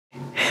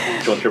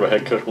Joined here by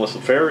head coach Melissa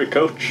Ferry.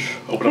 Coach,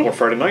 open up on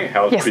Friday night.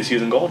 How's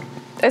preseason going?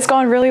 It's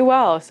gone really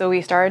well. So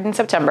we started in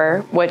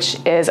September, which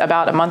is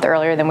about a month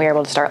earlier than we were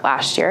able to start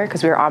last year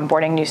because we were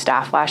onboarding new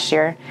staff last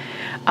year.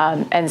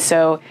 And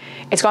so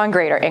it's gone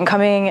great. Our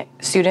incoming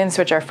students,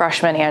 which are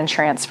freshmen and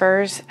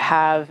transfers,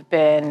 have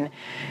been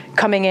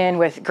coming in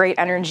with great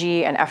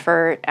energy and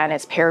effort, and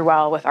it's paired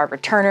well with our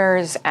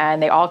returners,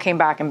 and they all came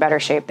back in better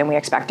shape than we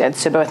expected.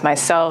 So both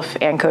myself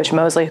and Coach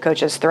Mosley, who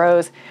coaches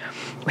throws,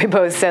 we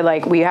both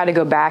said we had to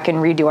go back and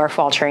redo our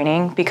fall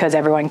training because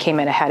everyone came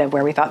in ahead of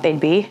where we thought they'd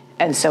be.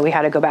 And so we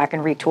had to go back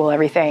and retool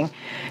everything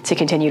to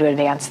continue to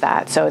advance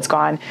that. So it's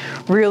gone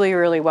really,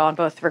 really well in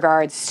both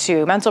regards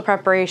to mental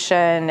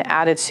preparation,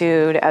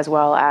 attitude, as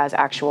well as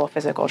actual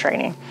physical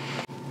training.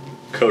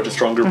 Coach, a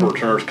strong group of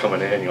returners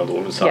coming in. The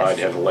women's side,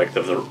 you have the likes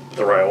of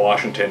the Raya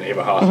Washington,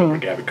 Ava Hossman,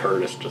 Gabby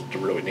Curtis, just to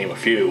really name a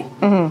few.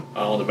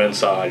 On the men's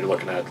side, you're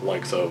looking at the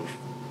likes of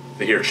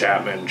Zahir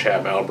Chapman,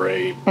 Chad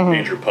Malbray,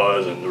 Andrew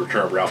Puz, and the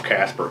return of Ralph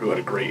Casper, who had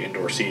a great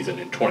indoor season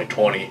in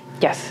 2020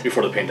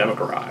 before the pandemic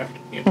arrived.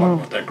 You can talk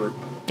about that group.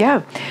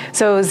 Yeah.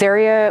 So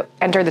Zaria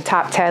entered the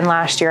top 10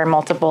 last year in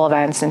multiple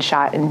events in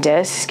shot and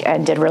disc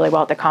and did really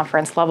well at the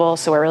conference level.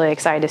 So we're really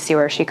excited to see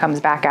where she comes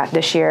back at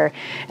this year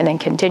and then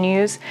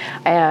continues.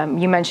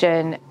 You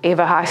mentioned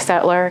Ava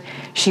Hostetler.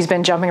 She's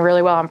been jumping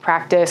really well in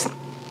practice.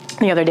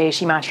 The other day,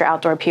 she matched her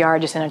outdoor PR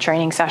just in a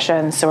training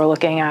session. So we're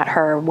looking at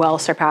her well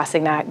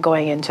surpassing that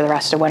going into the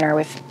rest of winter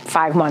with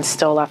 5 months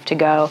still left to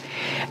go.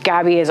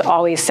 Gabby is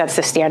always sets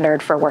the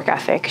standard for work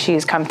ethic.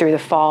 She's come through the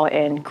fall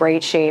in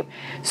great shape.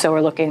 So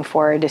we're looking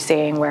forward to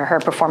seeing where her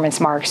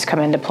performance marks come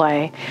into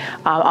play.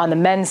 On the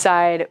men's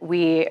side,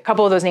 a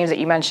couple of those names that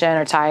you mentioned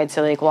are tied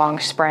to long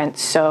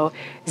sprints. So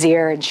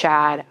Zier and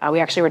Chad,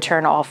 we actually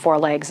returned all 4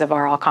 legs of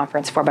our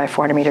all-conference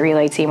 4x400 meter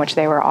relay team, which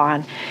they were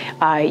on.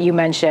 You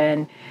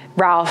mentioned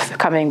Ralph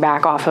coming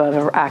back off of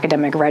an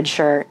academic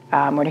redshirt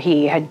when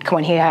he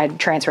had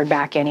transferred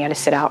back in, he had to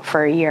sit out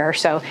for a year.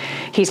 So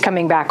he's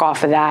coming back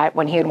off of that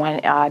when he had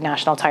won a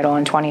national title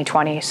in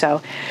 2020.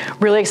 So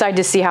really excited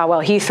to see how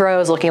well he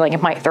throws, looking like he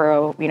might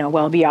throw,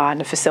 well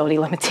beyond the facility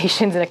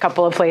limitations in a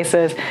couple of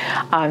places.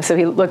 So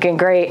he's looking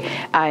great.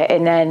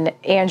 And then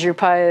Andrew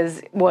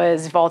Puz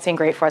was vaulting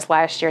great for us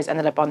last year. He's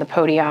ended up on the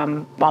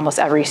podium almost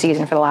every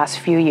season for the last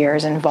few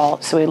years in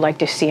vault. So we'd like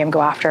to see him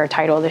go after a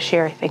title this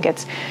year. I think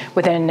it's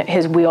within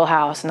his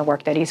wheelhouse and the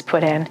work that he's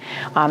put in,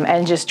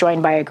 and just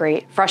joined by a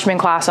great freshman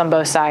class on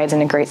both sides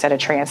and a great set of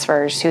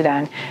transfers who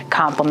then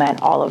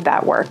complement all of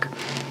that work.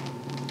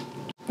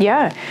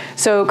 Yeah,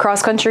 so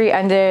cross country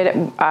ended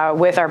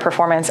with our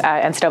performance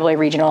at NCAA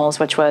regionals,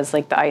 which was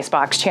the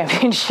Icebox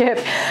Championship.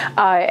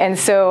 And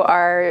so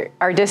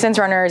our distance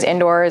runners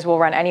indoors will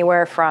run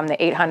anywhere from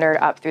the 800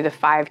 up through the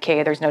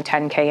 5K. There's no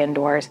 10K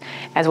indoors,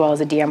 as well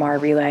as a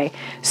DMR relay.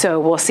 So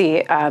we'll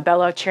see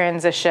Bella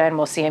transition,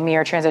 we'll see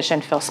Amir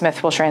transition, Phil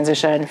Smith will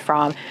transition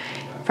from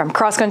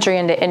cross country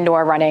into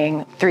indoor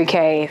running,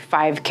 3K,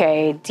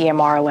 5K,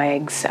 DMR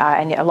legs,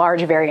 and a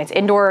large variance.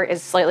 Indoor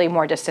is slightly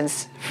more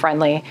distance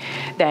friendly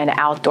than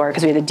outdoor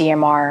because we have the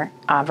DMR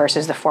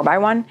versus the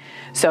 4x1.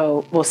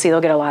 So we'll see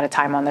they'll get a lot of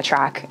time on the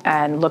track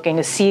and looking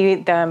to see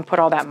them put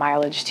all that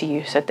mileage to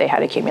use that they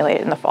had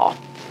accumulated in the fall.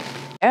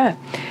 Yeah,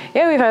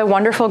 we've had a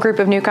wonderful group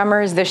of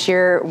newcomers. This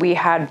year, we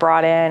had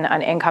brought in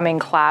an incoming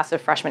class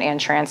of freshmen and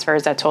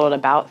transfers that totaled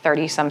about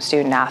 30-some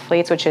student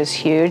athletes, which is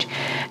huge.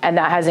 And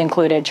that has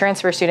included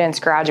transfer students,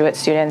 graduate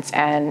students,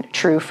 and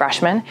true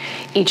freshmen,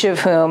 each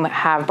of whom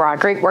have brought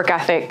great work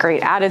ethic,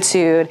 great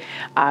attitude,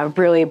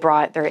 really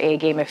brought their A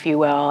game, if you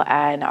will,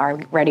 and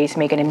are ready to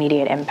make an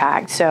immediate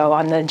impact. So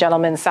on the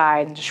gentlemen's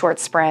side, short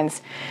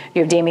sprints,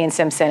 you have Damian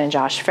Simpson and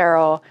Josh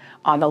Farrell.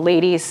 On the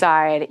ladies'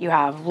 side, you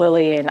have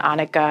Lily and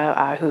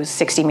Annika, who's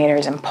 60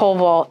 meters in pole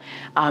vault.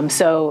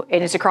 So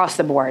it's across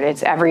the board.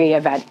 It's every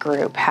event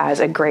group has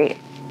a great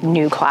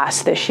new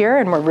class this year,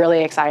 and we're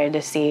really excited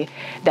to see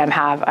them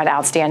have an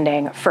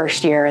outstanding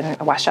first year in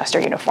a Westchester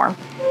uniform.